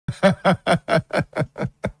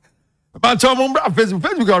But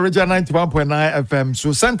Facebook original 91.9 FM.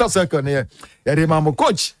 So center circle here. Yeah, the mama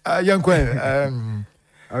coach. Young Queen.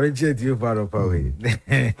 I will chat you far up away.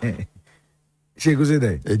 She goes in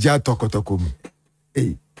there. A jar toko.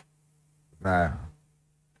 Hey. Nah.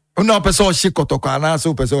 No person she kotokana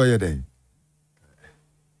so person here day.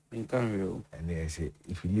 And they say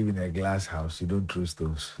if you live in a glass house, you don't throw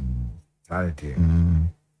stones. Sanity.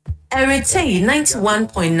 Erite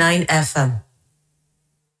 91.9 FM.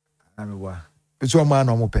 It's one man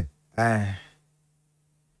on mope. Eh.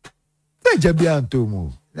 Jabian to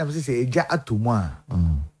move. Let me say, a jar to one.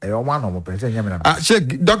 A one on mope.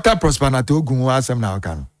 Sheikh Dr. Prosper to go asem na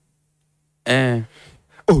kan.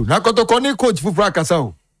 Oh, na kotokoni coach fu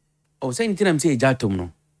fracasa. Oh, say anything I'm saying jatum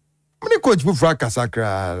no. Many coach fu fracasa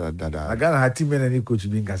kra dada. I got a team men and coach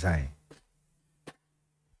being Kasai.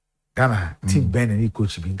 Ghana team Ben and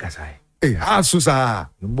coach being Kasai. Eh, asusa.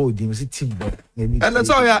 You more dim see team Ben. And that's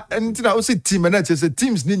all ya. And I also team and that's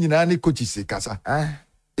teams ni na ni coaches se kasa.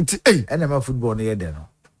 It's and I'm a football near there no.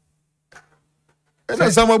 And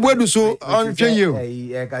that's some boy so on you.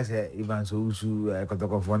 I can say even so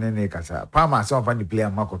kotoko phone ne kasa. Palma so fan the player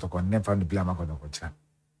makotoko ne fan the player makotoko cha.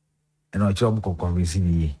 And I chom ko convince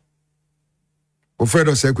me.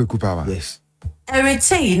 Ofredo se kwekupa. Yes.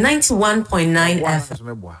 Erite 91.9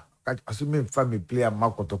 FM. Assuming family player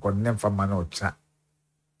makotoko ne fan mano cha.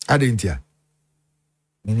 Adentia.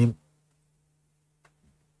 Minim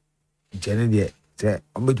Jenny de say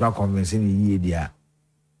I'm going to convince me dia.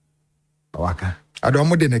 Waka.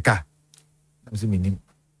 Adomo de neka. I'm saying minim.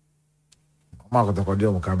 Makotoko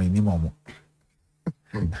de mo ka minim mo.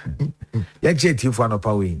 Ya chet you for no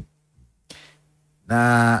power.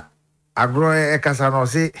 Na agro e kasa no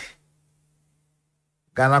say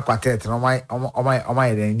Ghana quartet no my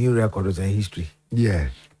the new record in history. Yeah.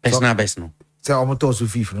 Best no. Say omo so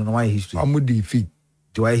fifth no my history. Omo defeat.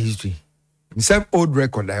 To my history. The same old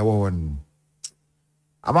record I won.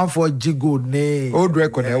 I'm for G good ne. Old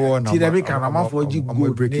record I won. I'm for G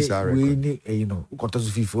good break his record. We you know, who got us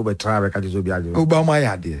fifth over try record is obi ajo. Obama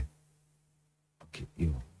ya there. Okay,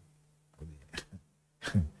 you.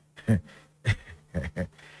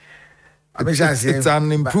 I mean, it's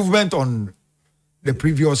an improvement on the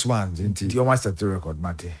previous ones, isn't it? Do you want to set the record,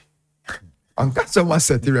 Mate? On that someone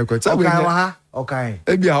set the record. Okay.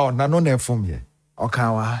 Maybe how na no na form here. Okay,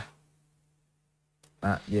 wa.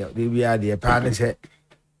 Yeah, we are the parents.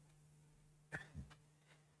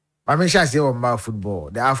 I mean, I say about football,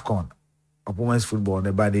 the AFCON, of women's football,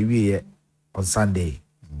 the by the way on Sunday.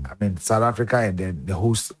 I mean, South Africa and then the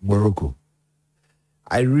host Morocco.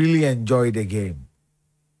 I really enjoy the game.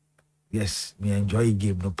 Yes, me enjoy the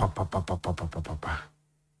game. No, papa.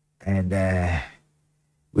 And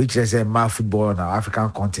which is a my football on the African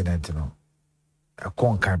continent, you know. A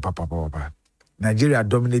conquer papa. Nigeria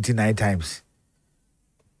dominating 9 times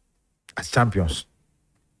as champions,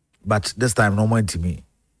 but this time no more to me.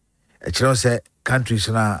 I say countries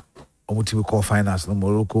now. We call finals. No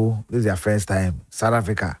Morocco. This is their first time. South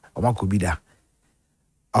Africa. Oma could be there.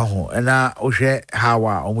 And now Oshe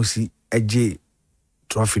Hawa almost see a J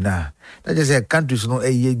trophy now. That just say countries no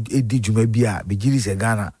did you maybe a Bigiris a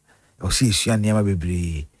Ghana or see Sian Yama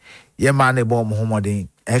Baby. Ye man a bomb homoding.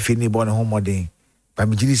 F.N. born homoding. But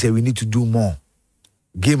Bijiri say we need to do more.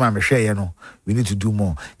 Game I'm share, you know. We need to do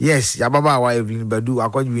more. Yes, Yababa wa Evelyn Badu.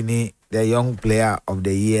 According we need the young player of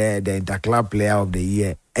the year, the interclub player of the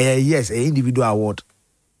year. Yes, an individual award.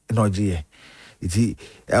 No, G.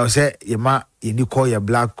 I say, you call your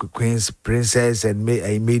black queens, princess, and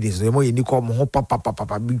maidens. You need call me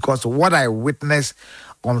papa because what I witnessed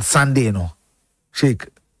on Sunday, you know, Sheikh.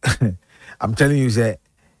 I'm telling you, say,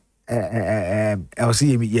 I'll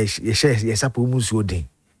see you. Yes,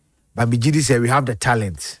 but Bijiri say we have the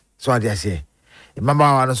talent. So I say,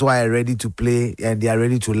 remember, that's why I'm ready to play and they are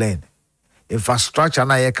ready to learn. Infrastructure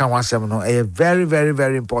na ye can one seven no very very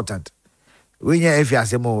very important. When you if you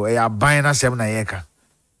say mo you buying na seven na ye can.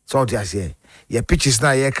 So what you say? Your pitches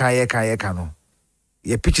na ye can no.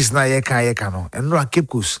 Your pitches na ye can no. And no keep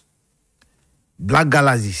course. Black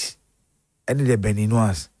Galaxies. Any the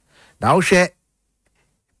Beninois. Now share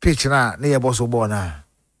pitch na ye boss obo na.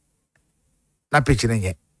 Na pitch na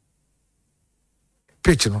ye.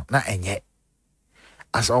 Pitch no na enye.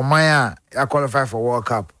 As Omaya I qualify for World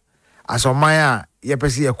Cup. As Omaya ye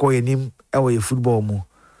pesi ye call him ewe football mu.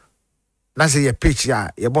 Na say ye pitch ya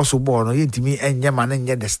ye boss obo no ye ntimi enye man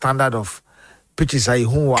enye the standard of pitches I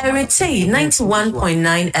who Erite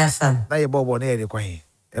 91.9 FM. Na ye bobo na ye de kwan.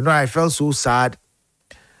 And I felt so sad.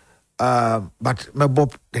 But me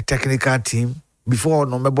bob the technical team before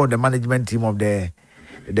no me bob the management team of the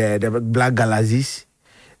Black Galaxies.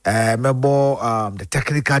 the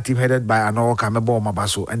technical team headed by Anoka Mebo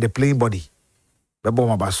Mabaso and the playing body. Mebo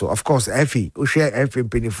Mabaso. Of course, Effie, Effie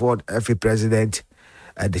Pennyford, Effie President,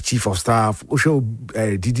 the Chief of Staff,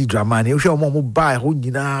 Didi Dramani, Momo Bai, who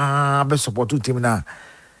best support to team now.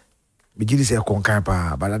 Begin say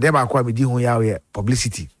Conkampa, but I never quite be doing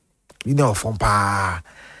publicity. You know, from pa.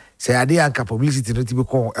 Say I didn't publicity not to be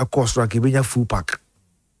called a cost rank, a full pack.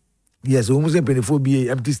 Yes, almost a Pennyford be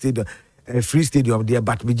empty stadium. A free stadium there,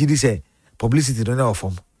 but me just say publicity don't know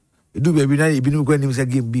from. You do baby now. You been going to say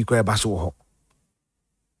game be quite basso.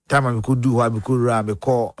 Time I could do what we could run. Me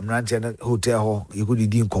call Ranch hotel hall. You could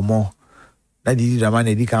do come on. That did the man.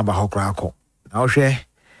 They can't back crack. Now share.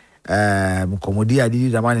 Comedy. I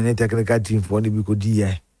did the man in a technical team for the because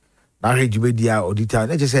dia. Now he do dia auditor.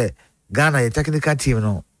 Let's just say Ghana a technical team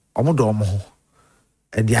no. Omodomo.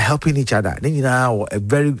 And they are helping each other. Then you know a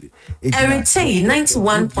very. Eritrea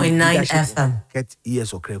 91.9 FM. Get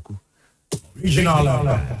ES Okreku.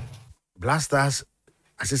 Regional Blasters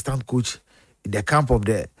assistant coach in the camp of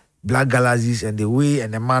the Black Galaxies and the way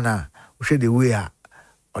and the manner. We share the way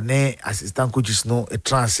on there assistant coaches know a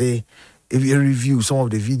trance. If you review some of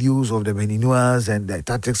the videos of the Beninois and the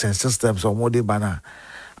tactics and systems of Mode Bana,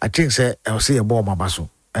 I think say I'll say a bomb mabaso.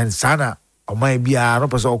 And Sana or my be a no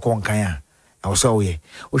person or kanya. Also, we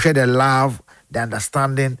share the love, the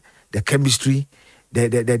understanding, the chemistry,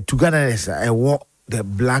 the togetherness. The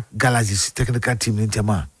Black Galaxies technical team in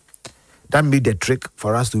Tema. That made the trick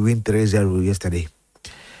for us to win 3-0 yesterday.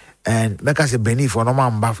 And make us a Benny for no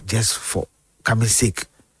man buff just for coming sick.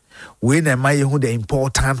 We admire who the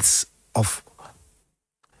importance of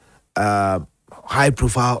high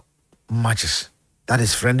profile matches. That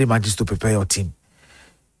is friendly matches to prepare your team.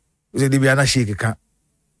 We say the Sheikh can.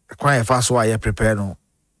 Quite fast why I prepare no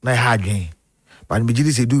hard game. But me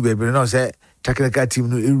say do baby no say technical team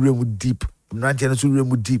no room deep. Not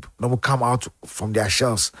room deep. No come out from their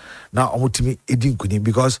shells. Now ultimately it didn't couldn't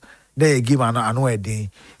because they game I know a day.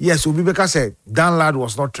 Yes, Obibeka said Dan Lad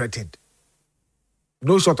was not threatened.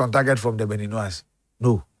 No shot on target from the Beninois.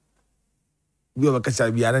 No. We over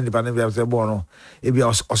can be an independent we have said no. It be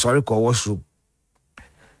sorry call washroom.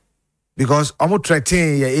 Because almost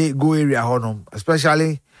threatening go area honum,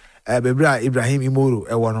 especially Bebra Ibrahim Imoro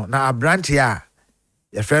ewono na Abrant here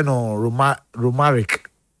your friend no Romaric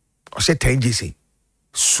or say 10 GC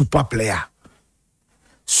super player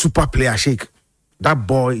Sheikh. That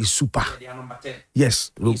boy is super.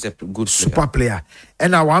 Yes, look, He's a good super player.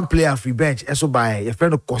 And now one player free bench also by your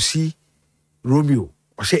friend Kosi Romeo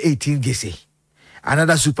or say 18 GC.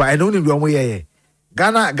 Another super. I don't know one way.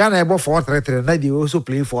 Ghana about 4-3-3. Now they also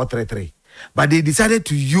play 4-3-3. But they decided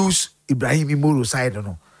to use Ibrahim Imoro side,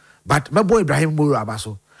 no. But my boy Ibrahim Imoro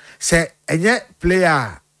Abaso say any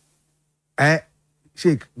player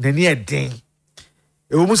Sheikh near ding.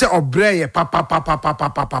 It almost say obre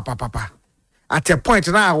papa. At a point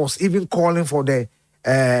now I was even calling for the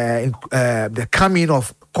coming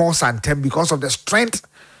of Course and Tem because of the strength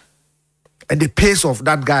and the pace of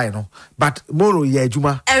that guy, you know. But Moro, yeah,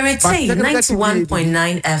 Juma. Eritrea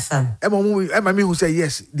 91.9 FM. Emma who say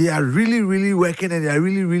yes, they are really, really working and they are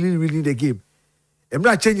really, really, really the game. I'm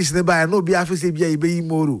not changing the by no be after say be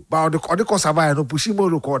Moro, but the course of I no pushing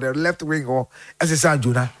Moro call the left wing or as a San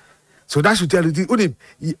Juna. So that should tell you the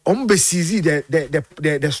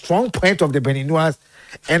strong point of the Beninois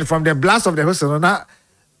and from the blast of the Barcelona,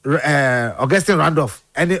 Augustine Randolph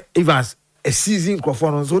and Evans. A season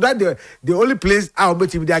performance, so that the only place I'll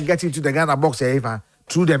bet if they are getting to the Ghana box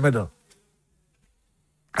through the middle.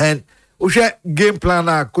 And we share game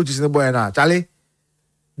plan coaches in the boy now. Charlie,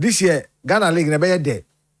 this year Ghana League never there.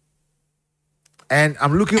 And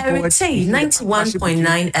I'm looking forward to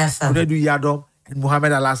 91.9 FM. Unedu Yadom and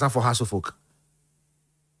Muhammad Al-Hassan for Hasselfolk.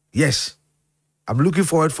 Yes, I'm looking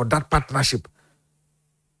forward for that partnership.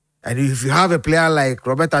 And if you have a player like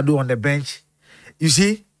Robert Adu on the bench, you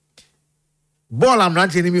see. Ball I'm not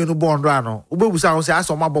telling me no ball no. Ubebusa say I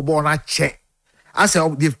saw my ball na check. I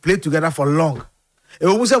said they've played together for long. E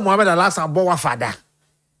wo say Mohamed Al-Hassan ball wa father.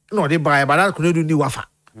 No, they buy but that couldn't do ni wafa.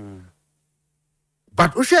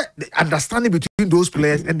 But we share the understanding between those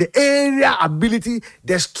players and the area ability,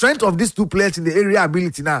 the strength of these two players in the area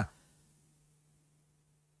ability now.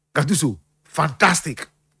 Gatuso, fantastic.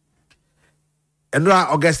 And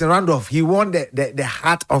now Augustine Randolph, he won the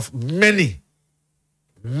heart of many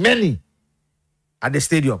at the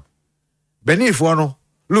stadium. Beneath one,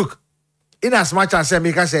 look, in as much as I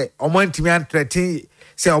make us say, Omo Timian 13,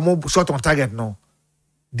 say Omo shot on target, no.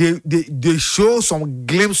 They show some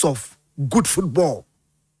glimpse of good football.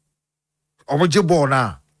 Omo ball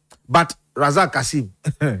now. But Razak Kasim,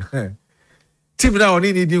 team now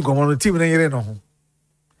only need him come on, team na yere no.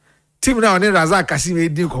 Team now ne Razak Kasim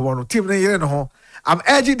edi komo team ne yere no ho. I'm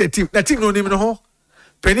urging the team. The team no nim no ho.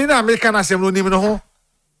 Penina American Assembly no nim no ho.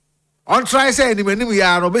 On try say any nim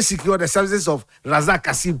ya no be secure the services of Razak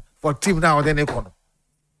Kasim for team now then ekono.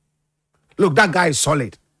 Look, that guy is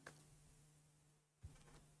solid.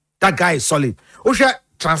 That guy is solid. Osha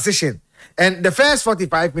transition. And the first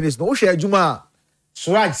 45 minutes, no Osha Juma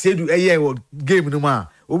Suraj said to a game no ma.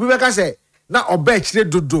 Obibeka say na obech de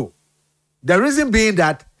dodo. The reason being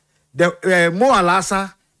that the Mo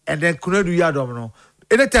Alasa and then Kunedu Yadom no.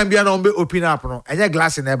 Anytime be an open up no, and your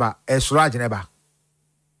glass in never, Suraj never.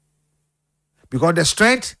 Because the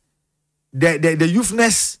strength, the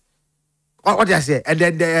youthness, what do I say, and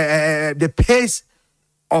then the pace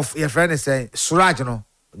of your friend is saying Suraj, you know,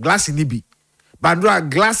 glass in Ibi. But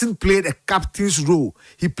Glasson played a captain's role.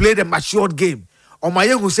 He played a matured game.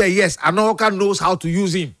 Omaye who say yes, Anoka knows how to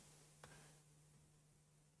use him.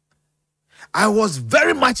 I was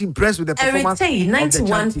very much impressed with the performance. Eritei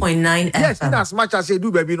 91.9 FM. Yes, in as much as I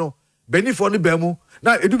do, baby, no. Benny for the Bemu.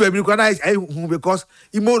 Now, you do baby, because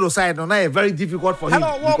Imodo side, no, now very difficult for him.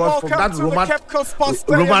 Because from that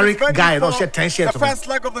Romaric guy, no, shed 10 shares. The first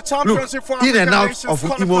leg of the championship for in and out of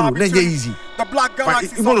Imodo, then easy. The Black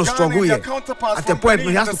Galaxies Imodo struggle here. At the point,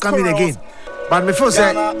 he has to come in again. But before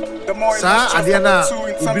say, sir, Adiana,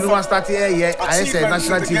 Ubinuma started here. I say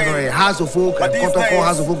national team, House of Folk and Kotoko,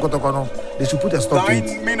 House of Folk, Kotoko, no. They should put a stop to it.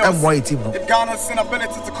 And why team, no. If Ghana's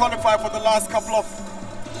inability to qualify for the last couple of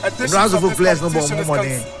editions House of of Folk players, no more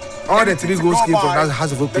money. All the 3 goals came from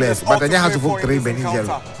House of Folk players, but then House of Folk 3,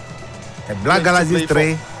 Ebenezer. And Black Galaxies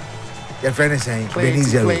 3. Your friend is saying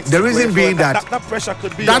Ebenezer. The reason being that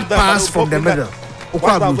that pass from the middle.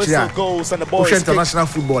 Oka international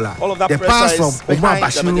footballer. The pass from Omar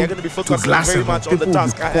Bashiru to Glasson. People will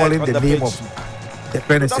be calling the name of the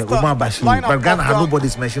parents Omar Bashiru. But Ghana had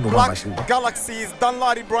nobody's mentioned Omar Bashiru. Galaxies,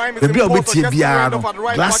 Danlad Ibrahim is The bill involved bit against the end of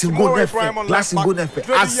Biano. Glasson go nefe. Glasson go nefe.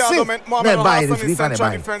 As if nearby the free fan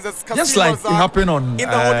nearby. Just like it happened on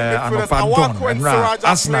Pardon and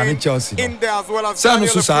Arsenal and Chelsea. In there as well as Sanu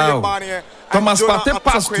Susao. Thomas Partey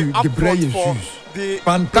passed to the Bray shoes.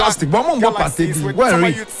 Fantastic. One more Partey. Where are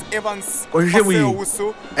we?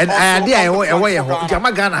 And I away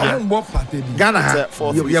Ghana. Ghana,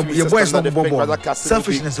 your boys not bubble.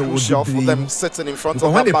 Selfishness will for them sitting in front of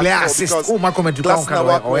of when they play assist. Oh, my comment to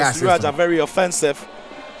Glasson are very offensive.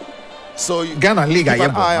 So Ghana League, I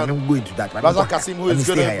am going to that. Razak Kasim, who is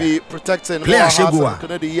going to be protecting player the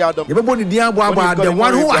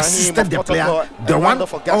one who assisted the player, the one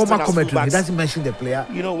all my commentary, he doesn't mention the player,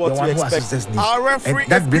 you know what the one to who expect. assists me.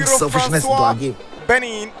 And that brings selfishness into our game.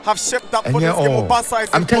 Benin have shaped up for this game.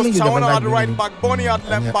 I'm telling you, the man at right back, Bonnie at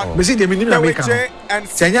left back. We see the minimum American.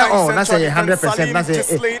 Senya, that's 100%,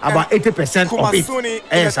 that's about 80% of it.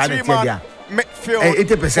 Yes, I didn't tell you.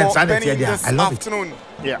 80% I love it.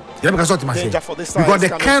 Yeah, because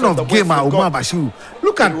the kind of game Omar Bashiru.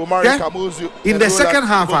 Look at in the second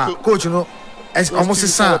half, coach, you know, as almost a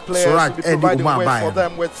Suraj and Omar Bayer.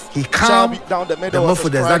 He calmed the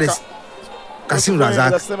Mofuders, that is Kasim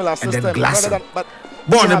Razak and then Glasson.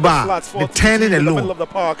 Ball on the bar, the turning alone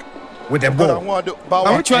with the ball.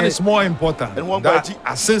 Now, which one is more important? The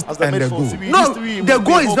assist and the goal. No, the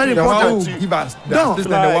goal is very important. No,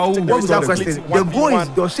 what was that question? The goal is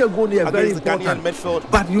the share goal is very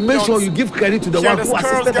important. But you make sure you give credit to the one who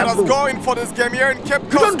assisted that goal. Going for this game here in Cape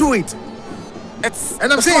Coast. You don't do it.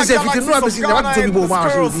 And I'm saying, if you can know everything, I want to tell you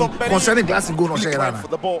about concerning Glasson goal, no share for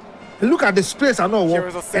the ball. Look at the space I know,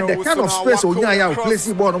 and the kind of space Onyaya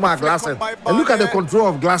placing ball on Glasson. And look at the control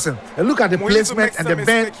of Glasson. And look at the placement and the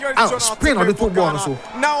bend out, spin on the two ball also.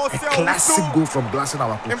 A classic goal from Glasson,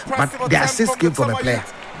 our play. But the assist came from a player.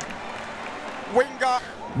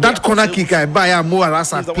 That corner kicker by Mo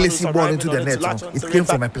Alasa placing ball into the net. It came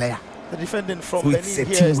from a player. The defending from So Benin it's a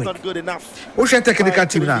here is teamwork. not good enough. Ocean technical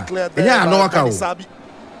team now. Yeah, I know what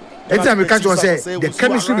anytime we catch one say the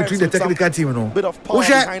chemistry between the technical team, you know.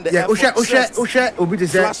 Osha Obi to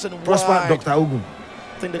say Prosper Dr. Ogun.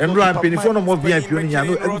 And Ryan Penifon no more VIP, I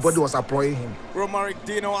know everybody was applauding him. Romaric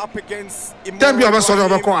Dino up against Tell me about sort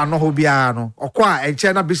of a call and no Hobiano or Qua and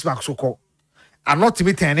China Bismarck so called. I'm not to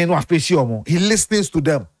be turning no appreciation. He listens to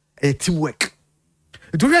them. A teamwork.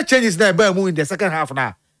 It will change there by in the second half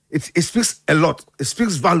now. It speaks a lot. It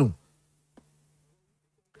speaks volume.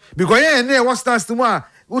 Because yeah, what stands to me?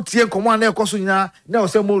 Utien command now Kosunya, now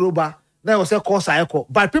say Moroba, now say Kosa Echo.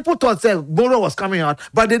 But people thought that Moro was coming out,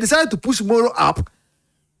 but they decided to push Moro up,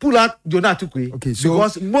 pull out Jonatukwe. Okay, so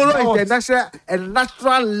because Moro is a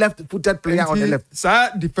natural left-footed player on the left. Sir,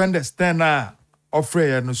 defenders stand of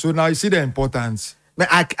Freya, so now you see the importance.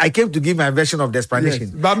 I came to give my version of the explanation.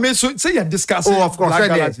 Yes. But me so say you discussing. Oh, of course. Black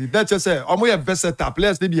Galaxy. That's just say, omo you versatile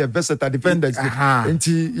players, they be a versatile defenders.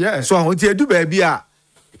 Yeah. So until you do baby,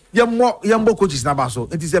 young coaches number so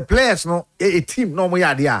it is a players no a team no more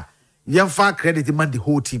there. Young far credit man the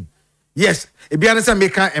whole team. Yes, if you understand,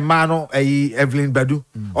 make a man Evelyn Badu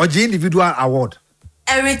or the individual award.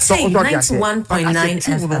 Everything 91.9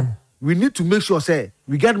 FM. We need to make sure say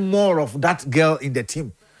we get more of that girl in the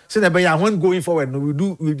team. So that when going forward, we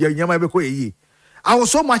do I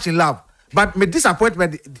was so much in love, but my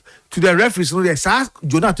disappointment to the referees, no, they say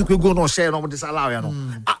Jonah took go no share no disallow, you know.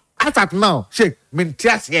 I thought now, Sheikh,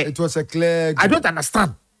 it was a clear. I don't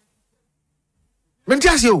understand.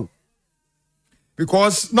 You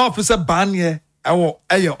because no officer ban here, I will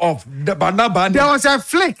off the banana ban. There was a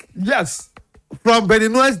flick, yes, from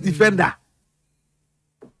Benino's defender.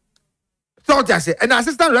 So I say, an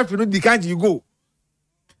assistant referee, the kind you go.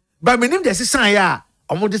 But my name, there's a sign, yeah,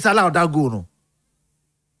 I'm going to disallow that go, no.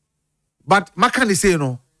 But Makani say,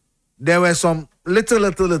 no, there were some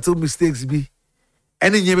little mistakes, be.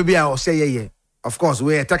 Any maybe I will say, yeah. Of course,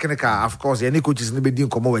 we're technical, of course, any coaches in the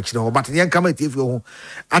come over, but young come if you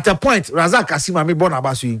at a point, Razak Kasima me born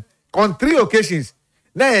about on 3 occasions,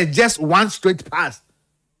 now just one straight pass.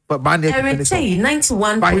 But Bande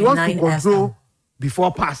 91.9 but he wants to control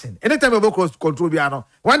before passing. Anytime you control piano,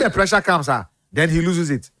 when the pressure comes, then he loses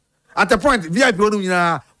it. At a point, VIP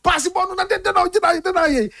pass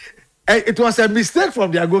it was a mistake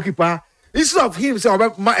from their goalkeeper. Instead of him saying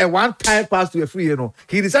a one-time pass to a free,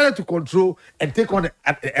 he decided to control and take on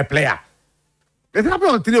a player. It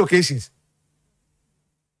happened on 3 occasions.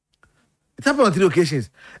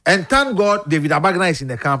 And thank God David Abagna is in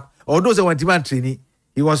the camp. Although they were demand training,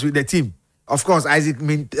 he was with the team. Of course, Isaac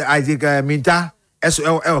Minta,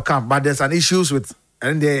 SOL camp, but there's an issues with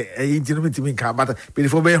and the team camp. But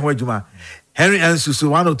before Henry Ansusu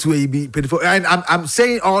 1 or 2 AB. And I'm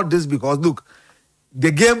saying all this because look. The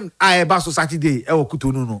game I about Saturday,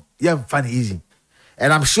 fun easy.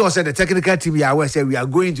 And I'm sure say the technical team we are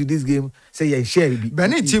going to this game, say yeah, share it.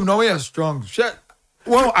 Benin team no way strong.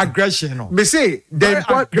 Well, aggression. No. Me say the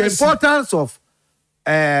importance of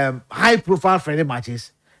high profile friendly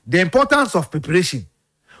matches, the importance of preparation.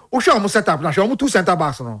 Osha almost set up now, show 2 center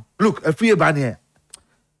backs no. Look, a free ban here.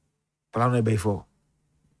 Plan before.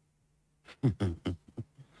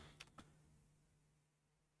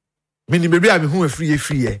 Mini baby I be who a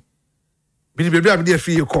free. Mini baby I be a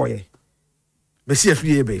free call ye. Me see a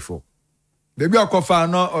free before. Baby I call for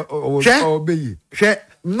no or be.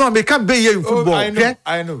 No, me can't be here in football.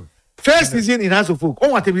 I know. First season in House of Folk. Oh,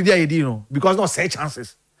 what every day you know because no say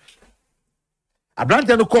chances. I brand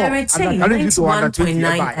no call. And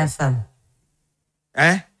 91.9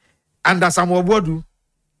 FM. Under some Bodu,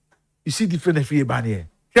 you see different free ban here.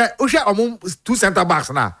 Among 2 center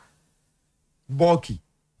backs now. Bulky.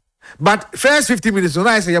 But first 50 minutes, when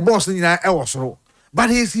I say your boss in also,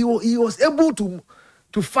 but he was able to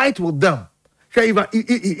fight with them.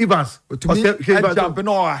 Evans, jumping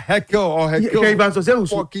or heckle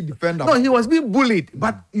defender. No, he was being bullied,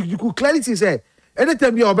 but you could clearly see say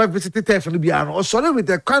anytime you are visited from the piano or sorry with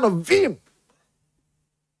a kind of vim.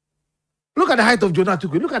 Look at the height of Jonah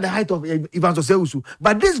Juky. Look at the height of Evans Oseusu.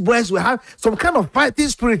 But these boys will have some kind of fighting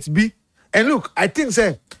spirits. And look, I think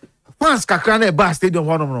say. Fans Kakrane Bar Stadium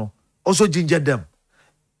one also gingered them.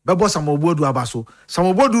 Bebo Samobodu Abaso.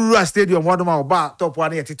 Samobodu Stadium one bar top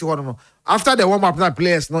 1 at one. After the warm up now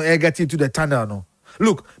players no get into the tunnel no.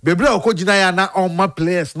 Look, Bebre Okojinaya na on my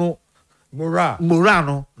players no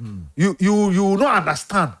Morano. You not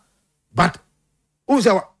understand. But who's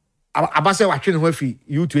Abase watching Wefi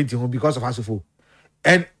U20 because of Asufo.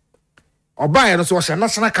 And Obaya also was a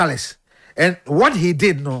national colors. And what he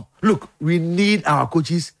did no, look, we need our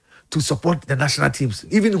coaches to support the national teams,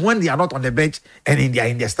 even when they are not on the bench and in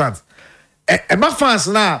their stands. And my fans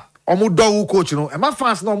now, omu coach, and my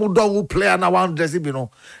fans now, omu player now one dressing, omu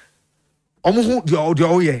the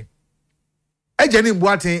oye. Jenny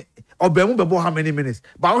Boateng, obemu bebo how many minutes?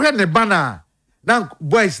 But we had the banner. Now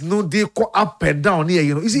boys no they go up and down here,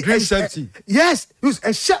 you see. Great safety. Yes, use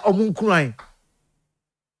a shot omu crying.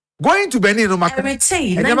 Going to Benin, no matter. You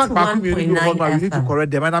need to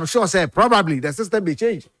correct them, and I'm sure say probably the system may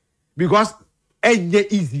change. Because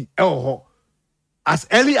it's easy. As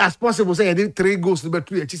early as possible, say you did 3 goals number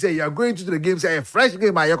 2. She say you are going to the game, say a fresh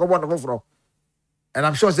game, and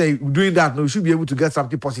I'm sure say doing that, no, you should be able to get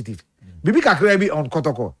something positive. Bibi Kakrebi on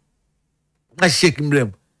Kotoko. Let's shake him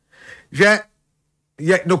them. Yeah,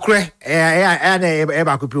 no cray,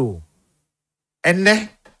 eba kupu. And ne,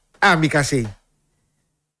 Amika say,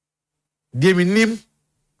 dear minim,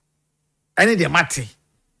 any de mati.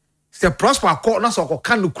 the prosper court na so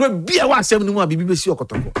can no kura bia wa asem ni mu a bibi be si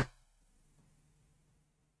okotoko.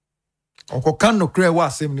 Okokan no kura wa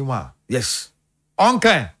asem ni mu a. Yes.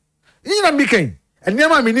 Okay. You know making. And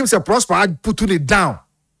never my name say prosper I put it down.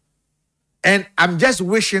 And I'm just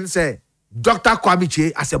wishing say Dr.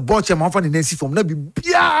 Kwamiche as a board chairman for the Nancy from na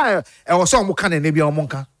bia e wo so mo kan na bia mo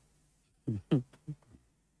nka.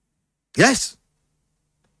 Yes.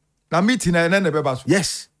 Na meeting na na be baso.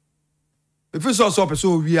 Yes. If you saw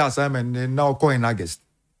so we assignment now call in August.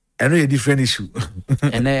 And a different issue.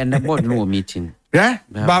 And the board no meeting. Yeah?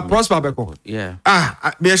 But prosper beko. Yeah.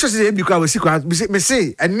 Me sure say because we see me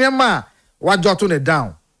say enema wa jot on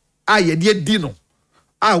down. Ye di no.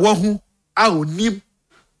 Wo hu, onim.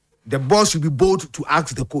 The boss should be bold to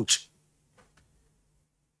ask the coach.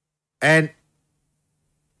 And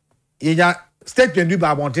yeah, statement do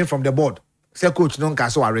by wanting from the board. Say coach no can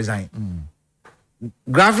so I resign.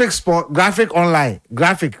 Graphic online,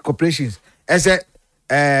 graphic corporations. As a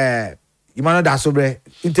you know that sobre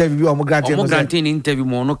interview or granting interview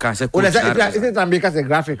mo no can say coach. Is it because a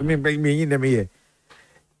graphic me in them here.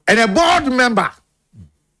 And a board member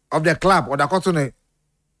of the club or the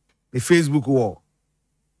Facebook wall.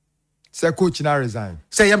 Say coach now resign.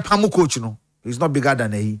 Say yam pamu coach no. He's not bigger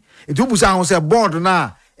than he. It will say board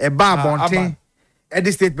na a bar bonting.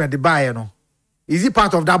 Any statement the buyer no. Is he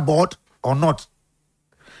part of that board or not?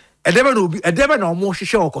 A devil no more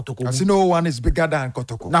shisha or kotoko. I see no one is bigger than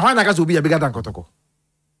Kotoko. Now why nagas will be a bigger than Kotoko?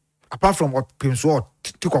 Apart from what Pimswo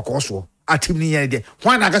Tiko at him near there.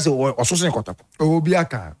 Why nagas or so Kotoko?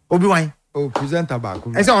 Obiaka. Obi-Wan. Oh, presenter back.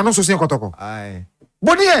 I say no so Kotoko. Aye.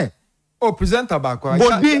 Body. Oh, presenter back.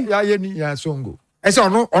 Body. Ya songo. I say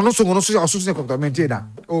no so Kotoko maintain that.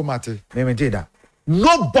 Oh, Mate. Maintain that.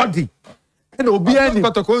 Nobody. And Obiani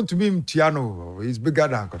Kotoko to me Tiano is bigger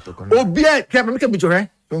than Kotoko. Obiani can make a picture.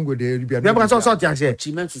 Songo de Ribia. Never saw something I say. I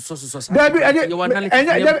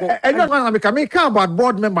can't about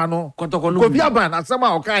board member no. Kobiaban and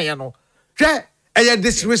somehow okay, no. A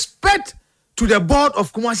disrespect to the board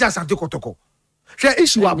of Kumasi Asante Kotoko.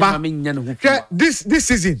 Issue about this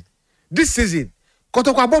season.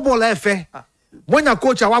 Kotoko Bobo Lefe. When your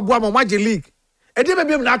coach Awabuama Magic League. E dey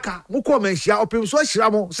be naka mo ko menhia opem so ahira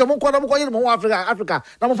mo se mo ko na mo ko yire mo Africa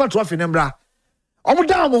na mo fa trophy nembra omo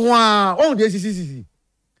down mo ho a o dey CCC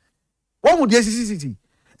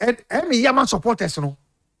and me yama supporters no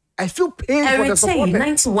I feel pain for the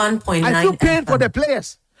supporters 91.9 I feel pain for the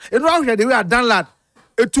players you know how they were done lad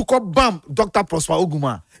it took up bam Dr. Prosper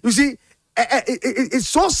Oguma you see it's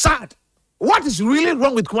so sad what is really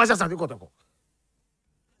wrong with Kumasi Asante Kotoko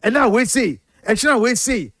and now we see and now we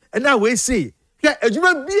see yeah,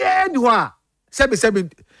 ejuma bia ni wa sebi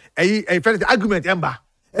argument emba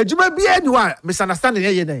ejuma bia ni wa misunderstanding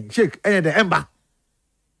here then Sheikh the emba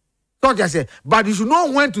don't just say but you should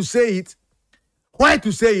know when to say it why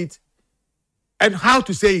to say it and how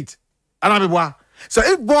to say it anabibwa so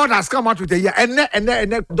if board has come out with a year and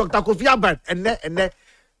Dr. Kofi Aban and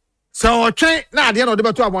so train na at the end of the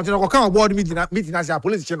battle about no come board meeting as a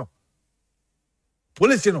police channel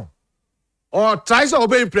or try to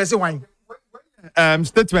obey impressive wine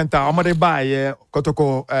statement amade buy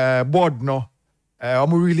Kotoko board no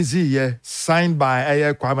release signed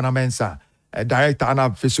by Kwame Mensah director and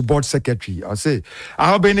official board secretary. I say I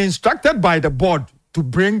have been instructed by the board to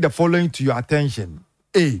bring the following to your attention.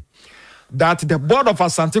 A, that the board of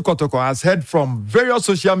Asante Kotoko has heard from various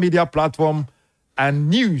social media platforms and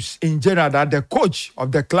news in general that the coach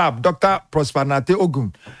of the club, Dr. Prosper Nate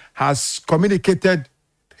Ogun, has communicated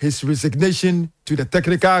his resignation to the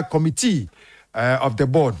technical committee of the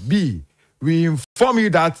board. B, we inform you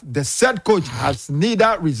that the said coach has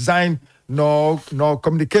neither resigned nor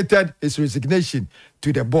communicated his resignation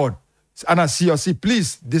to the board. And I see,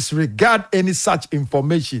 please disregard any such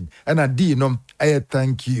information. And I do, I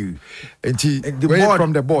thank you. And the board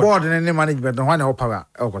from the board. Board and any management, no one power.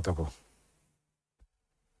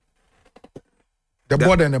 The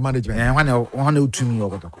board and the management. And one to me.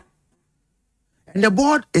 And the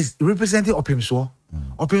board is representing Opimso.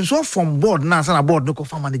 Opimso from board now, son board no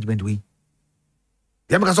for management we.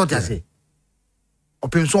 Yeah, because what I say.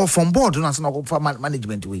 Opimso from board now, son for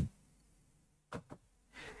management we.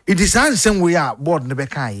 It is the same way board never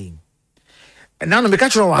can. And now the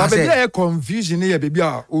catch I say confusion here, baby.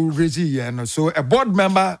 So a board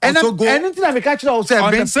member and also go anything I catch on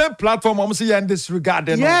the same platform. I'm saying and disregard.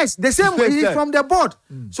 Yes, the same way from the board.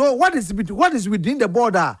 So what is within the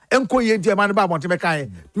board?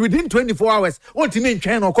 Within 24 hours, what you mean?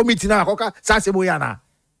 Channel committee now,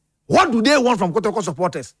 what do they want from Kotoko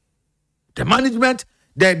supporters? The management,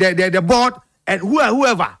 the board, and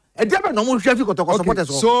whoever. E dey no mo hwe fi Kotoko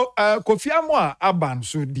supporters. So Kofi Amwa aban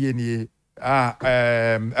so die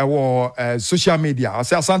social media. I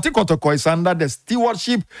say Asante Kotoko is under the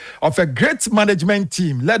stewardship of a great management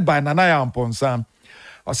team led by Nanaya Amponsan.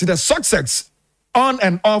 I see the success on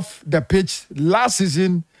and off the pitch last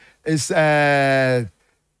season is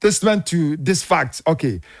testament to this fact.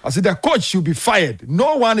 Okay, I see the coach should be fired.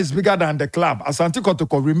 No one is bigger than the club. Asante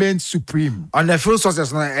Kotoko remains supreme. On the full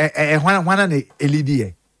success, one and a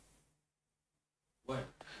lead.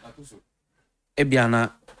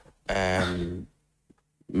 Ebiana,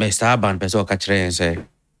 Mr. Aban Peso Kachre and say,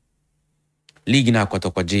 League na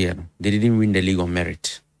Kotoko GN, they didn't win the league on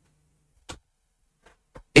merit.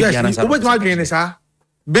 Yes, what my doing is,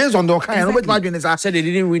 based on the kind of what my doing is, I said they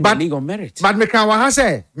didn't win the league on merit. But me can what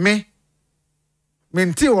say, me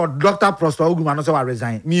or Dr. Prosper Ugumano so I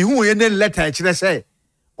resign. Me who in the letter actually say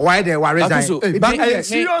why they were resigning. But a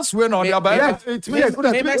serious win on the other.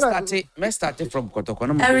 Let's start from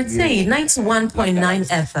Kotoko. Eritrea 91.9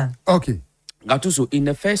 FM. Okay. Gatuso, in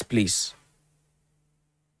the first place,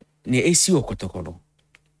 ne AC o Kotoko no.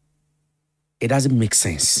 It doesn't make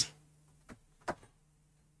sense.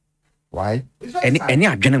 Why? Any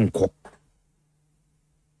adwene nko.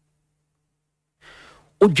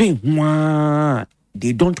 Odwen hwa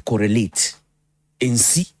they don't correlate and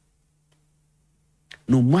see.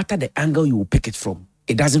 No matter the angle you will pick it from,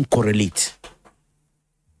 it doesn't correlate.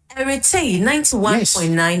 Eritrea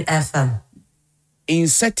 91.9 FM. In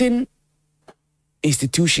certain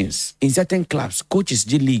institutions, in certain clubs, coaches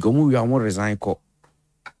G League, we are more resign call.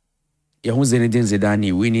 Yahoo Zinedine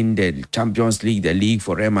Zidane winning the Champions League, the league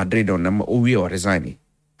for Real Madrid on them, we are resigning.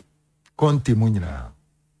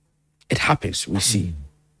 It happens, we see.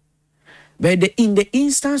 But in the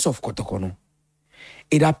instance of Kotokono,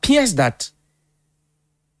 it appears that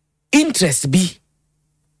interest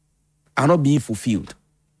are not being fulfilled.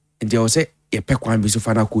 And they will say,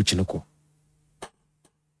 coach.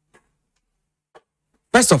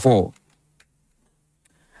 First of all,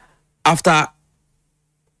 after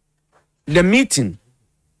the meeting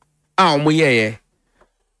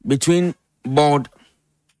between board,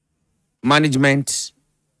 management,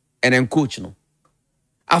 and then coach,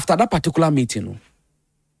 after that particular meeting,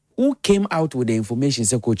 who came out with the information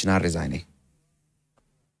say coach now resigning?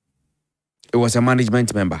 It was a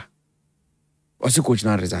management member. Also coach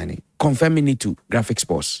now resigning, confirming it to Graphic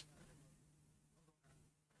Sports,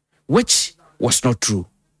 which was not true.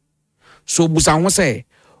 So Busan was say,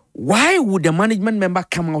 why would the management member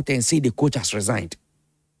come out and say the coach has resigned?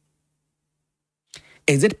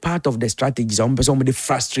 Is it part of the strategy? Somebody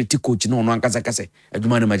frustrated coach. No,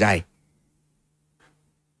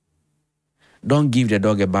 don't give the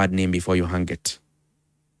dog a bad name before you hang it.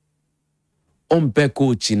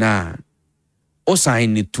 Coach na o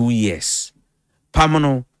sign 2 years.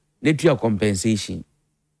 Pamano, need your compensation.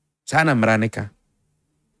 Sana mraneka.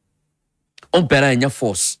 Pera in your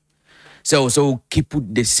force. So keep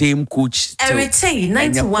the same coach. Eritrea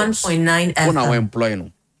 91.9 FM. Una employ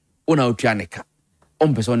no. Una utianeka.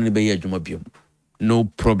 Person in the Jumabium. No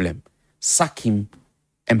problem. Sack him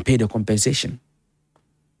and pay the compensation.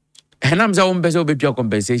 And I'm saying person be your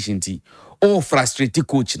compensation tea. Oh, frustrated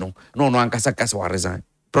coach no. No, ankasa wa resign.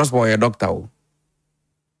 Prosper your doctor.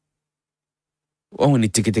 Oh, ni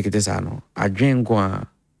ticket sano. Adwen kwa.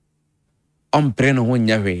 Preno ho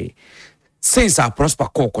nyawe. Since I Prosper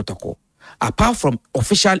Kotoko, apart from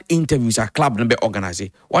official interviews a club number organized,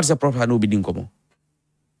 what's the Prosper no bidding come?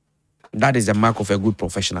 That is the mark of a good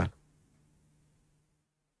professional.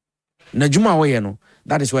 Najuma way,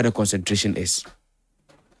 that is where the concentration is.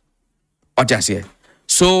 What I say.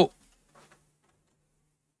 So,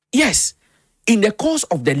 yes, in the course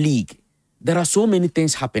of the league, there are so many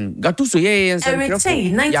things happen. Gatuso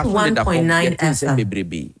Eritrea 91.9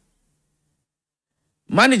 FM.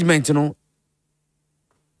 Management,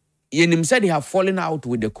 Yenim said they have fallen out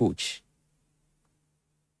with the coach.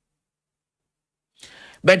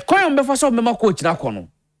 But Koyom before member coach na kono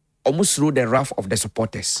almost through the wrath of the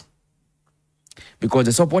supporters. Because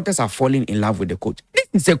the supporters are falling in love with the coach. This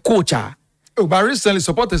is a coach. Oh, but recently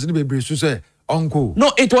supporters need to be say uncle.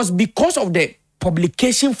 No, it was because of the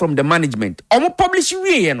publication from the management. Publish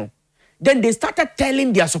then they started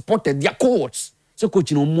telling their supporters, their coach, so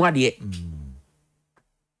coach or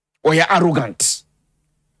you're arrogant.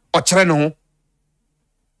 Or Treno.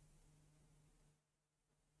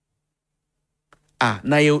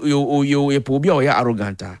 Now you probably or you're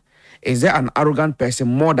arrogant. Is there an arrogant person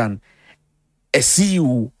more than a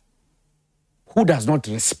CEO who does not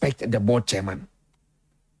respect the board chairman?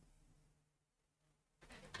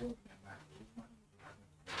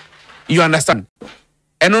 You understand?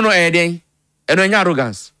 And no, any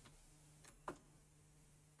arrogance.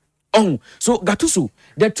 Oh, so Gatuso,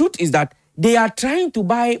 the truth is that they are trying to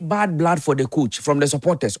buy bad blood for the coach from the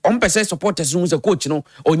supporters. On percent supporters who's a coach, no,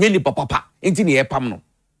 or nyeni papa, into the epam no.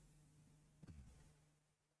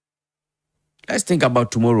 Let's think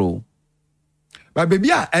about tomorrow. But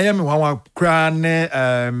baby, I am one crown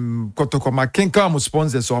Kotoko Makinka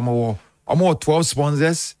sponsors almost 12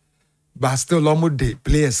 sponsors, but still almost the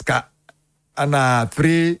players and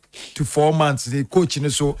 3 to 4 months the coaching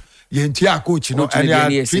so you entire coach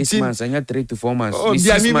and 6 months and 3 to 4 months.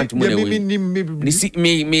 6 months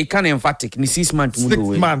me can emphatic 6 months 6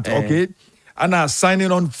 months, okay, and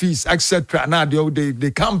signing on fees etc. Now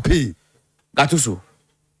they can't pay. Gatuso.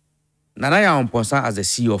 Nana ya Omponsa as the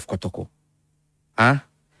CEO of Kotoko.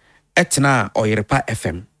 Etna Oyerepa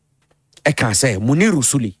FM. I can say Muniru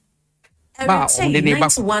Suli. Everything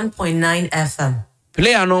 91.9 FM.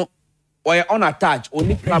 Player no or on attach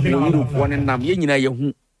only club Muniru one and nam yenina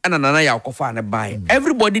yehu and Nana ya Kofa and buy.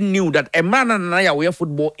 Everybody knew that a man and Nana were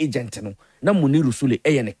football agent no. Na Muniru Suli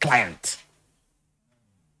a client.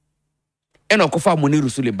 And Okofa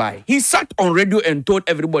Muniru Suli buy. He sat on radio and told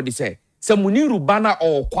everybody say Muniru Bana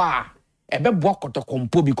or Kwa. Ebe boa Kotoko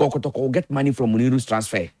mpo because Kotoko will get money from Muniru's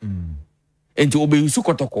transfer. And to obey Yusu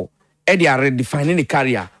Kotoko, they are redefining the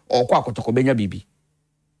career or Kwa Kotoko Benya Bibi.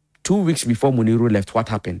 2 weeks before Muniru left, what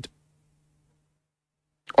happened?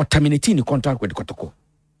 Or terminating the contract with Kotoko.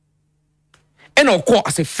 And Okwa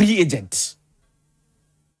as a free agent.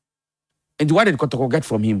 And what did Kotoko get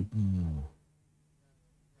from him?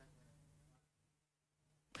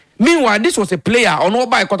 Meanwhile, this was a player on all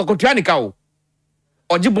by Kotoko Trianicao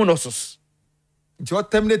or Jibonosus. Your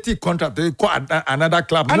terminating contract, they call another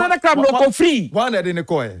club. Another club no go free. One that didn't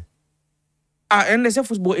call. And they say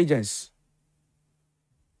football agents.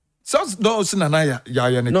 So no, Nanaya,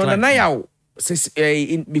 no, Nanaya says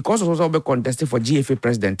because also be contesting for GFA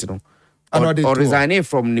president, you know, or resigning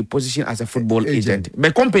from the position as a football agent.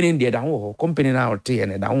 But company there, that company now T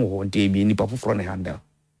and that one TB ni papu front handle.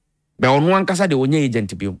 But on one kasa the only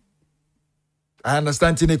agent be. I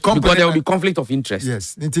understand in a company because there will be conflict of interest.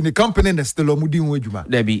 Yes, in the company there's still a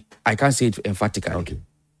there be. I can't say it emphatically. Okay.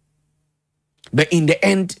 But in the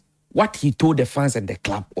end, what he told the fans and the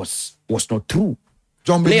club was not true.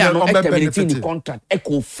 John player no terminating the contract.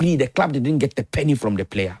 Echo free. The club didn't get the penny from the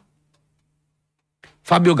player.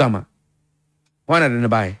 Fabio Gama. One didn't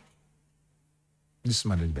buy. This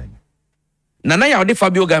man didn't buy. Nana ya ode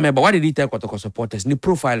Fabio Gama, but what did he tell Kotoko supporters? Ni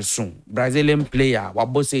profile soon. Brazilian player.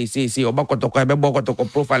 Wabo say, oba Kotoko, ebe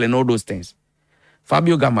Kotoko profile and all those things.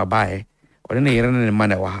 Fabio Gama buy. Or then he ran in the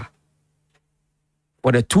money waha.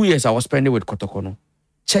 For the 2 years I was spending with Kotoko, no.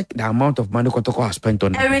 Check the amount of money Kotoko has spent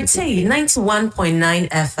on Everything 91.9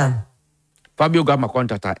 FM. Fabio Gama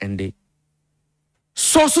contract at ND.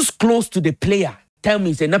 Sources close to the player tell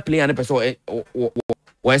me say not player and person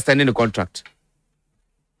or extending the contract.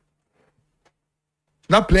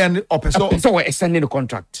 Not playing or so we're extending the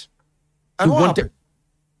contract. And what happened?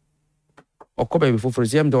 Or come before for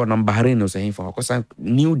example, Bahrain was saying for a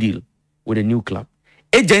new deal with a new club.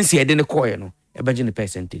 Agency I didn't call, you know, imagine the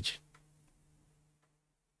percentage.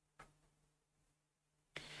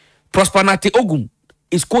 Prosperity Ogum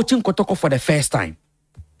is coaching Kotoko for the first time.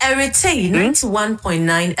 Everything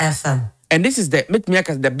 91.9 FM. And this is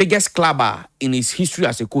the biggest clubber in his history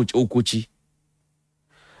as a coach, Okochi.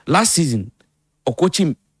 Last season,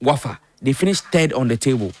 Okochi Wafa, they finished third on the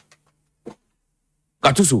table.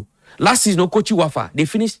 Gatuso. Last season, Okochi Wafa, they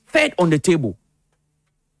finished third on the table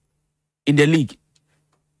in the league.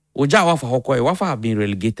 Oja Wafa Hokoi, Wafa have been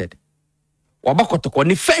relegated. Waba Kotoko,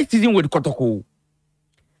 the first season with Kotoko.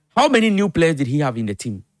 How many new players did he have in the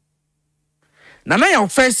team? Now your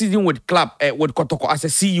first season with with Kotoko as a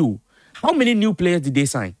CEO, how many new players did they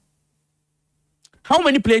sign? How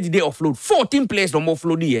many players did they offload? 14 players no more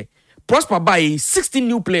offload here. Prosper by 16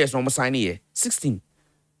 new players no more sign here. 16.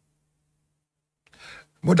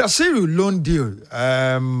 Modasiru loan deal.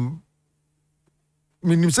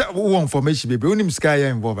 Minim say who information baby. Who nim sky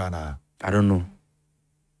involved na? I don't know.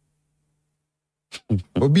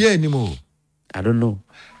 Obi anymore. I don't know.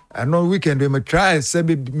 I know weekend we may try say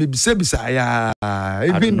maybe say besaya.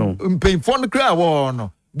 Even paying for the crowd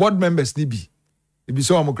no. Board members ni bi. Ibi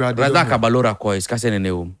so am crowd. Razaka Balora ko is kase ne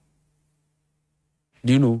home.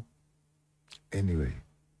 Do you know? Anyway.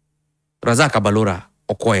 Razaka Balora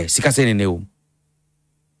okoye sikase ne home.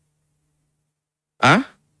 Huh?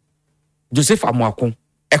 Joseph Amwakon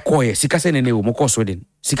ekoye sikase ne home ko Sweden.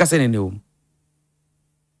 Sikase ne home.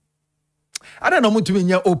 I don't know to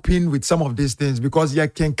be open with some of these things because you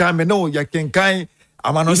can come and know you can kind.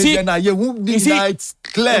 You see, it's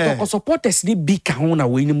clear. Supporters they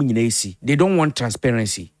don't want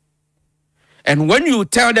transparency. And when you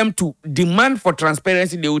tell them to demand for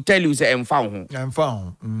transparency, they will tell you, say, I'm found.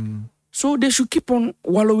 So they should keep on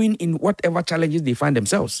wallowing in whatever challenges they find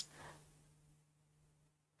themselves.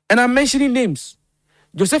 And I'm mentioning names.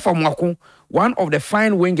 Joseph Amwako, one of the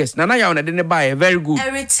fine wingers. Nana ya on the buy very good.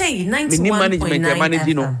 Erite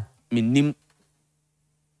 91.9 FM.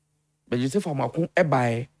 But Joseph Amwako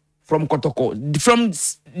buy from Kotoko, from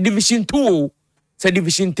Division 2, say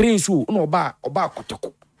Division 3 so no ba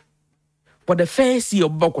Kotoko. But the first year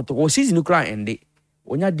of Kotoko season you cry and they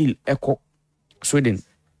when you deal echo Sweden.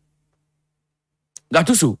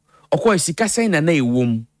 Gatuso, oko isika saying na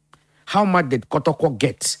womb. How much did Kotoko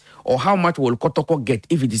get? Or how much will Kotoko get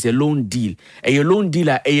if it is a loan deal? A loan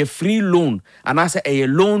dealer, a free loan, and I say a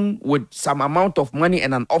loan with some amount of money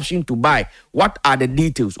and an option to buy. What are the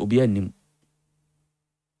details? Obianim.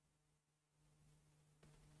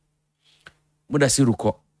 Mudasiru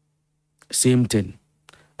ko, same thing.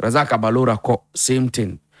 Razaka Balora ko, same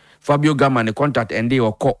thing. Fabio Gama ne contact ND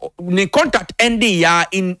or ko ne contact ND ya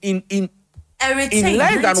in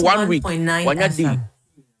less than 1 week. Wanya deal.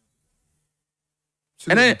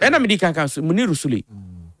 And I'm Muniru Suli.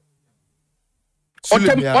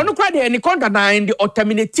 Onu kwa de ni konta na ndi o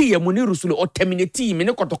terminate ya Muniru Suli o terminate me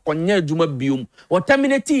ne kotokonya juma biom. O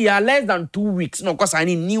terminate ya less than 2 weeks no cause I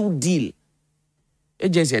need new deal.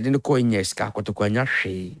 Agency I didn't call in yeska kotokonya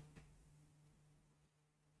hwe.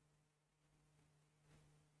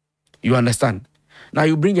 You understand? Now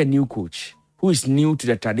you bring a new coach who is new to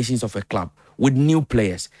the traditions of a club. With new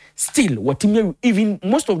players. Still, what even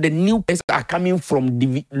most of the new players are coming from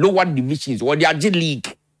lower divisions or the AG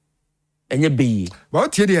League. And you be.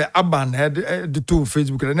 But here the Aban had the two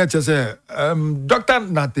Facebook and that's say Dr.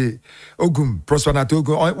 Nate Ogum, Prosper Nate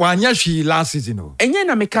Ogum, Wanyashi last season. And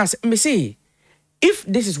then me say, if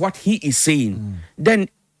this is what he is saying, then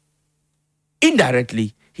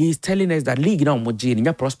indirectly he is telling us that league now Moji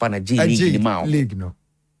and Prosper na G League no.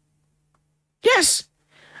 Yes.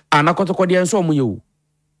 Anakotoko so muyo.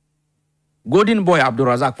 Golden Boy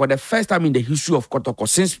Abdurazak for the first time in the history of Kotoko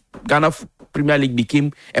since Ghana Premier League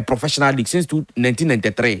became a professional league since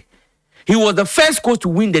 1993. He was the first coach to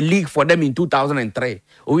win the league for them in 2003.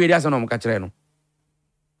 Oye dia sono mkachire no.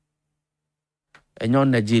 Enyo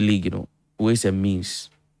na G League no. Ways and means.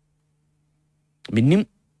 Minim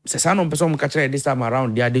se sano mpeso mkachire this time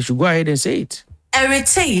around there they should go ahead and say it.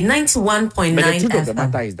 Erite 91.9 FM. But the truth of the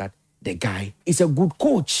matter is that the guy is a good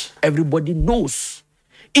coach. Everybody knows.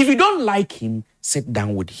 If you don't like him, sit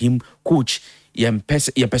down with him, coach.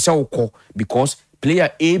 Because player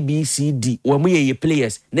A, B, C, D. When we are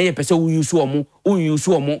players, na ye pesa use omo,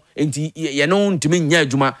 enti ye no ntimi nya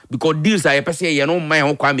adwuma because deals are ye pesa ye no man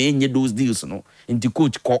ho kwa me nye those deals no. Enti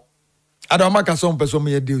coach ko. Adamaka some person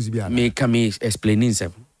me deals bi ana. Me can me explaining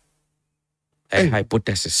some. A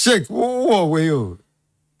hypothesis. Sheikh, oh yo.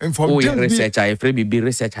 Research, I be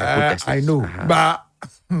research hypothesis. I know, but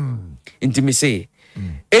intimacy.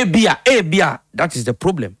 Abia, that is the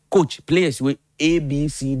problem. Coach, players with A, B,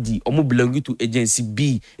 C, D. Omo belong to agency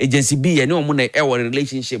B. Agency B, you know, omo our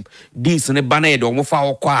relationship. This ne banner, omo fa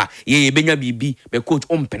okwa. Ye benya BB, but coach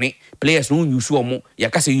ompene. Players no use omo.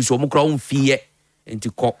 Yakase use omo kra fear. Inti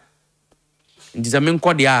ko. Inti zamen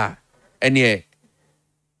ko dia. Ene.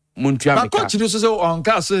 But coach, you say on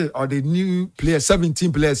Castle or the new players,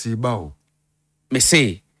 17 players, me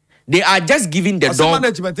say they are just giving the dog.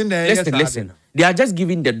 Listen. They are just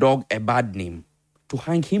giving the dog a bad name to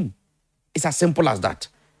hang him. It's as simple as that.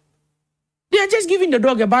 They are just giving the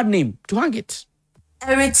dog a bad name to hang it.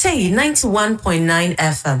 Erite 91.9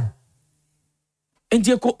 FM. And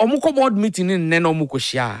you go omuko board meeting in neno muko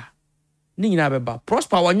shia. Ni nyina beba.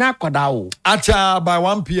 Prosper wanya kodao. Acha by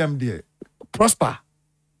 1 p.m. there. Prosper.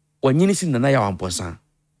 When you see Nanaya 1%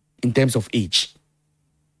 in terms of age.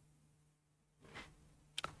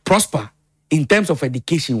 Prosper in terms of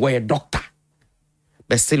education, we're a doctor.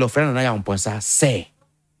 But still, a friend Nanaya 1% say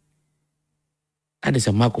that is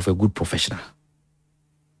a mark of a good professional.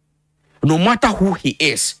 No matter who he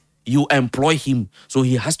is, you employ him, so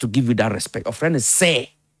he has to give you that respect. A friend is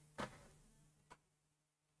say.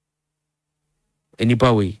 Any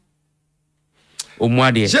way.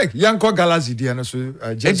 Sheikh, yanko galazi dia no so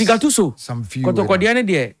just some few. Kotoko dia ne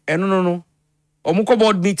dia, no. Omuko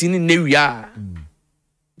board meeting in Nevia.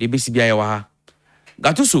 De besi bia ya wa.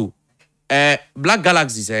 Gatuso, Black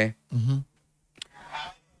Galaxies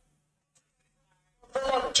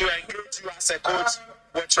To engage you as a coach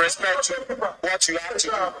with respect to what you have to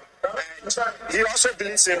do. And he also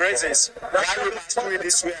believes in reasons why we must do it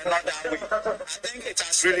this way and not that way. I think it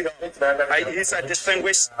has really helped. He's a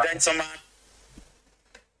distinguished gentleman.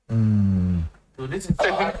 So this is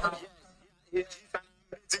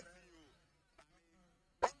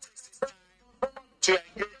to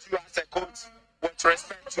engage you as a coach with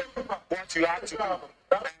respect to what you have to do.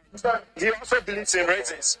 And he also believes in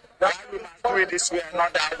raisins. Why we must do it this way and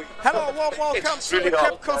not that way. Hello, welcome to the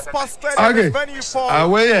Cape Coast Sports Stadium. Okay. Venue for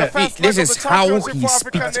Yeah. the first This leg is of the how Championship he for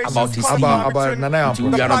speaks African about Nations his qualifying team. About between Nana Ampo. the We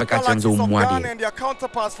are not Black catching Galaxies of Mwadi. Ghana and their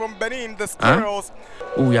counterparts from Benin, the Squirrels.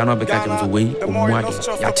 We are not becoming Ghana, the way the more Mwadi.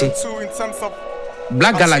 illustrious of the Yati. two in terms of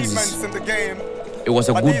Black achievements Galaxies. in the game. It was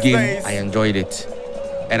a But good these game. days, I enjoyed it.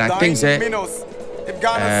 And I Dying think that Minos, if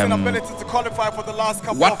Ghana's inability to qualify for the last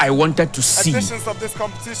couple what of I wanted to see editions of this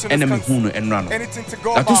competition and is anything to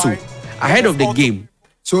go that by. also ahead of the game.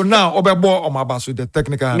 So now, Obebo Omabasu, the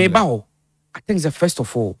technical. Mebao, I think that first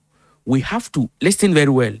of all, we have to listen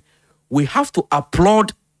very well. We have to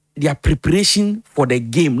applaud their preparation for the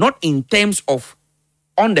game, not in terms of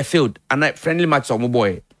on the field and a friendly match of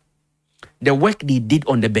boy. The work they did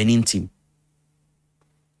on the Benin team.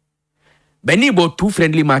 Benin bought 2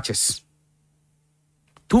 friendly matches.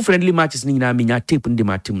 2 friendly matches ni na minya tape in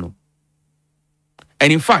the team no.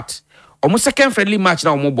 And in fact, almost second friendly match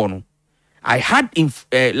now bono. I had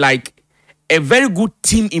like a very good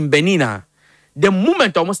team in Benin. The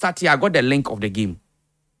moment I almost started, I got the link of the game.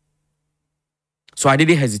 So I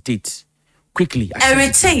didn't hesitate. Quickly.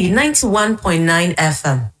 Erite 91.9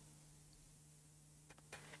 FM.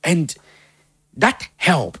 And that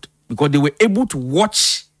helped because they were able to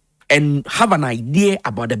watch and have an idea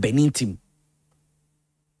about the Benin team.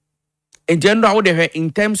 In general,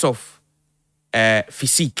 in terms of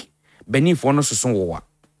physique, Benin for no so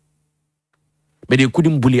but they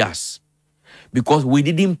couldn't bully us because we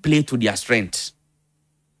didn't play to their strength.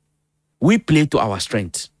 We played to our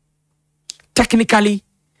strength. Technically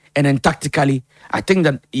and then tactically, I think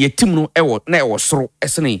that your team no was so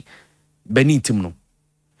esne Benin team no.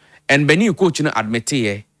 And Benin coach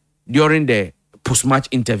admitted during the post-match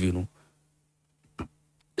interview, no,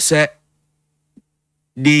 say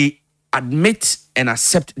they admit and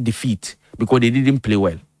accept defeat because they didn't play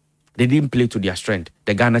well. They didn't play to their strength.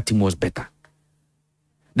 The Ghana team was better.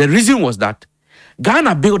 The reason was that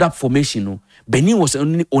Ghana built up formation. No, Benin was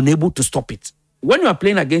unable to stop it. When you are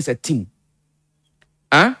playing against a team,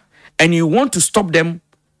 and you want to stop them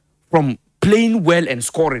from playing well and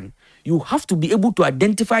scoring, you have to be able to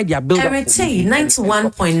identify their build-up. Erite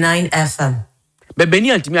 91.9 FM. But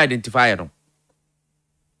Benin ultimately identify them.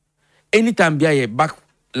 Anytime be a back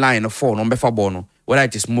line of 4 number 4 bono, whether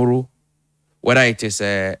it is Moro, whether it is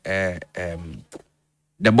the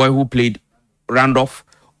boy who played Randolph,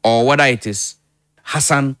 or whether it is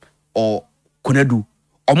Hassan or Kunedu,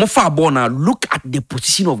 or Mofa Bona, look at the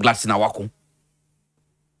position of Gladson Awako.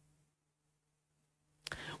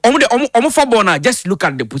 Mofa Bona, just look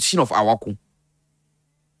at the position of Awako.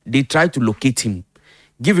 They try to locate him,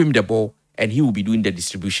 give him the ball, and he will be doing the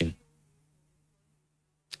distribution.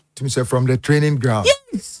 To say from the training ground.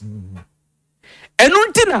 Yes.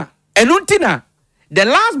 Enuntina. The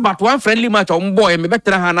last but one friendly match on boy, me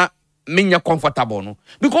better hana minya comfortable no.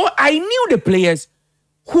 Because I knew the players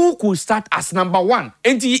who could start as number 1.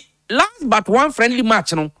 And the last but one friendly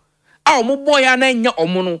match no. Boy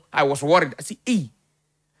I was worried. I see,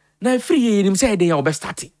 now free him say they are best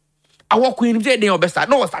starting. I walk with him say they are best start.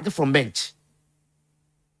 No, started from bench.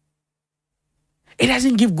 It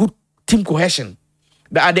doesn't give good team cohesion.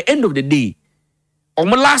 But at the end of the day, on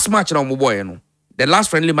my last match now, boy, the last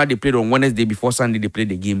friendly match they played on Wednesday before Sunday, they played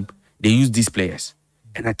the game. They used these players.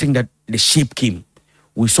 And I think that the shape came.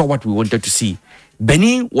 We saw what we wanted to see.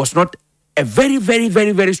 Benin was not a very, very,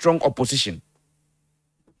 very, very strong opposition.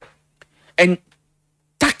 And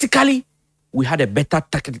tactically, we had a better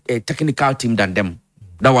technical team than them.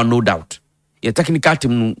 That was no doubt. A technical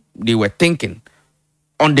team, they were thinking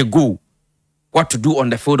on the go what to do on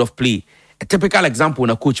the field of play. A typical example in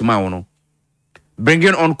a coach Maono.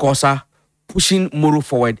 Bringing on Kosa, pushing Moro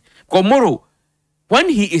forward. Because Moro, when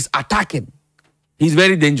he is attacking, he's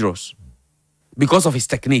very dangerous because of his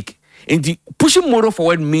technique. And pushing Moro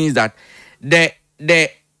forward means that the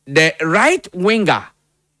right winger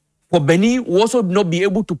for Benin will also not be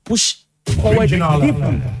able to push forward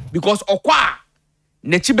deeply because Okwa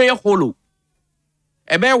Nechibeye Holo.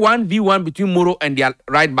 About 1v1 between Moro and their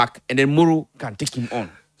right back, and then Moro can take him on.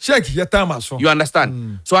 Sheikh, your time as well. You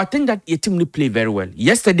understand? So I think that your team will play very well.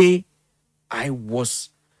 Yesterday, I was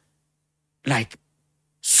like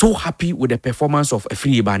so happy with the performance of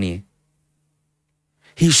Efri Ibani.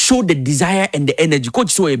 He showed the desire and the energy. Coach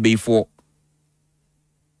saw it before.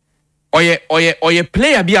 Or your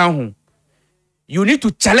player be you need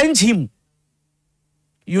to challenge him.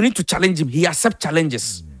 You need to challenge him. He accepts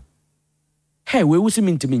challenges. Hey, we will see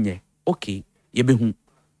me to okay, you be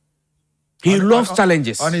he loves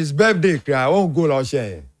challenges. On his birthday, I won't go out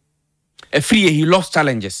here. A free, he lost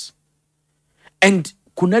challenges. And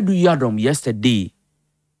Kunadu Yadom yesterday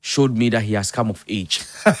showed me that he has come of age.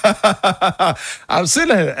 I've seen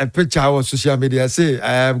a picture on social media. Say,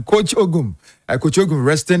 Coach Ogum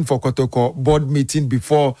resting for Kotoko board meeting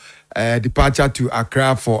before departure to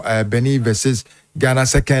Accra for Benin versus Ghana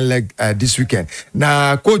second leg this weekend.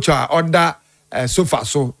 Now, Coach, order so far,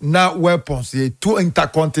 so now weapons, two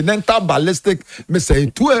intercontinental ballistic missile,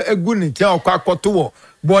 two a good in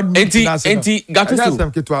board meeting. Wrapping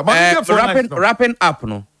up,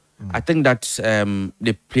 no. I think that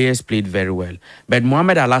the players played very well. But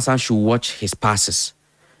Mohamed Al-Hassan should watch his passes.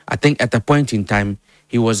 I think at a point in time,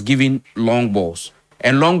 he was giving long balls.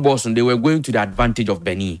 And long balls, they were going to the advantage of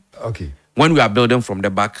Benin. Okay. When we are building from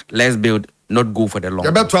the back, let's build, not go for the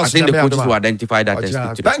long balls. I think the coaches will identify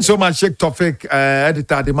that. Thanks so much, Sheikh Tophic,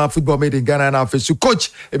 editor, the Man Football Made in Ghana and our face. So,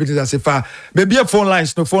 Coach, Ebenezer Sefah, maybe a phone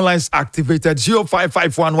lines, no phone lines activated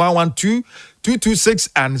 0551112226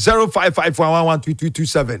 and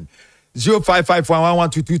 0551112227.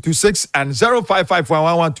 0551112226 and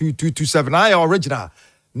 0551112227. I original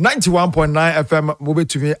 91.9 FM move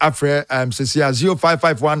to me after CCR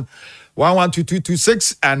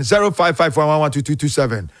 0551112226 and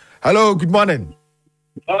 0551112227. Hello, good morning.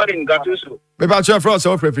 Morning, Gatuso. Maybe I'll for us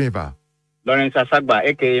all for Lawrence Asagba,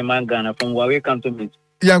 aka Mangana from Huawei Cantonment.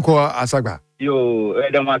 Yanko Asagba. Yo,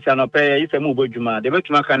 Edamasano pay is a mobile juma. The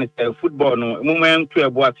Betuma can football no moment to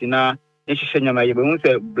a boatina. Ishishanyama, you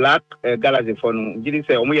say black galaxy for no. Did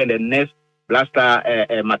say only the next blaster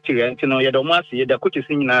material. You know, you don't want to see the coaches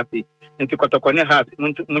in Nazi. Into Kotokone hat,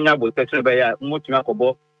 Munyabo, Petrebaya,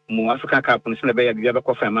 Mutimakobo, Mu African Cup, and Sinabaya,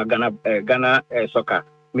 Gabakofama, Ghana soccer.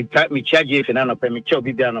 Me charge if you know, me charge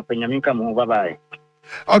be there no Penyaminka mo bye.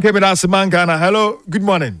 Okay, but that's Mangana. Hello, good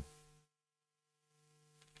morning.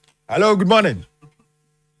 Hello, good morning.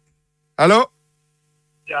 Hello.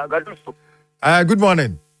 Yeah, Gatuso. Good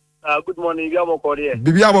morning. Good morning. Bibiabo Korea.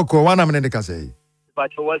 Bibiabo wana mnene kase.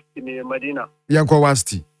 Pacho Wasti ni Medina. Yanko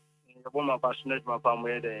Wasti. Yaboma passionate ma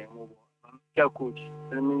famwe mo. Kia coach.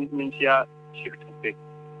 Mintia Sheikh Tophic.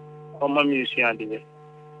 Oma mi siande.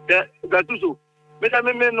 Gatuso.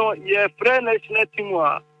 Mesdames, no, your friend national team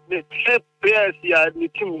the players here, the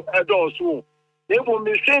team also. They will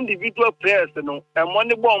be individual players, no, and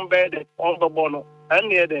money bomb bed on the bono, and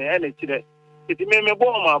near the energy. It may be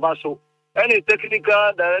bomb of us, any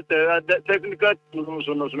technical director, technical teams,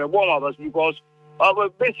 no, bomb of us because our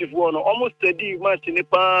basic one almost steady match in the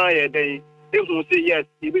pie a day. They will say yes,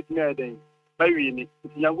 give it me a day. Maybe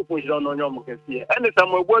it's young push on your market here. And it's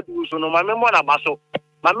some word you so no, my memory about so.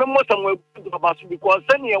 My memory somewhere because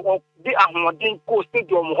then you they are coast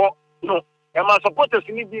stadium no, and my supporters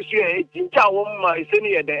need this year. Woman is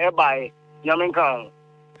any the airby Yamenka.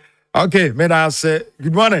 Okay, may I say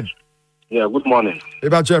good morning? Yeah, good morning.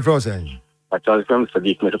 About your frozen. Patrol from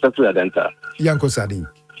Sadiq, Metapatu Adenta. Yanko Sadiq.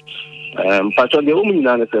 Patrol the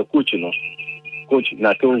woman is a coach, no, coach,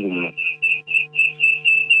 not coach,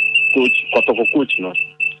 Kotoko coach, no.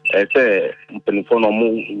 Say, Penifono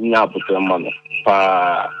Nyabutamano.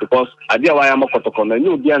 Because I did why I'm a Kotoko, and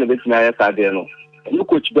you'll be on a bit now, no. You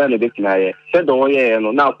coach Ban a bit now, said the way,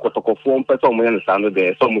 and now Kotoko form, but some men sound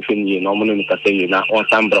there, some within you, no one can say now on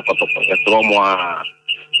Sambra Kotoko,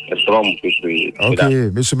 a strong victory. Okay,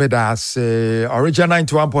 Mr. Medas, original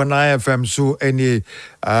 91.9 FM, so any,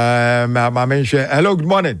 my mention. Hello, good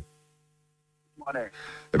morning. Morning.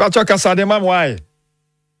 About your Casade, ma'am, why?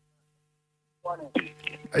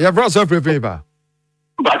 You have brought up a paper.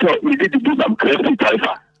 But we need to do some crazy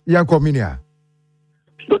driver. Young Cominia.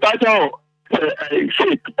 But I know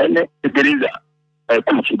Sheikh and Ebenezer,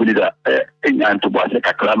 Coach Ebenezer, and to was a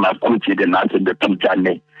Kaklama coach in the Nats in the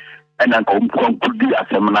Pujane. And I come could be a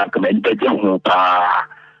seminar comment.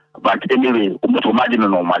 But anyway, almost imagine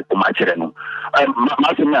no Machino.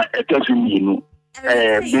 Massima, it tells me,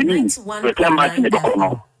 Benin, the time matching the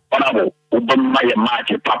corner. My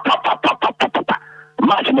match, papa.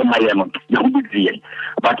 Maximum my element, no big deal.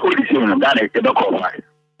 But only seeing them done it, the call.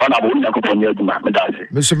 On a woman,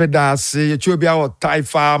 Mr. Medas, you should be our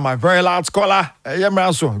Taifa, my very large caller. Good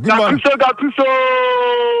morning.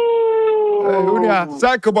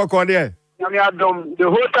 The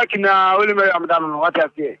whole second, I'm done. What I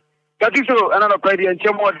say. That is so another president,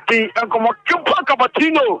 and come on,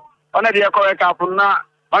 Capatino. On a dear correct up now.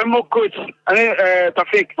 I'm more coach, and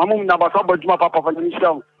Tophic, my mum number, somebody, my papa, for the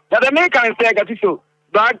show. Now the American say, that is so.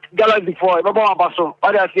 Black galaxy for Baba Basso.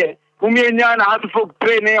 What I say, Umian, how to folk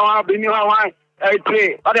pray, now, be new, I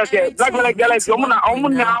pray. What I say, Black galaxy, Omuna,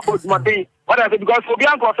 Mati. What I say, because for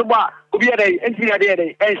Bianco, could be a day, engineer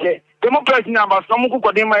day, and say, the more person number, some who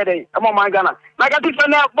could in my day, among my Ghana. Like I think,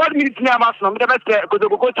 1 minute near Massam, the best could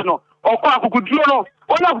go to know. Okwa kukuduro no.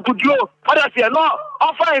 Ona kukuduro. Others say no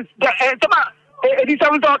offense. It is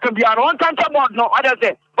something can be on one country board no. Others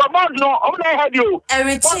say but board no. Only head you.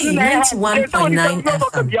 Everything 91.9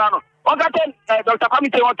 FM. Dr.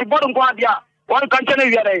 Kamite, what the bottom one, one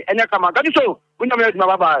country, and you come on. So, we know,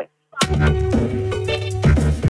 bye bye.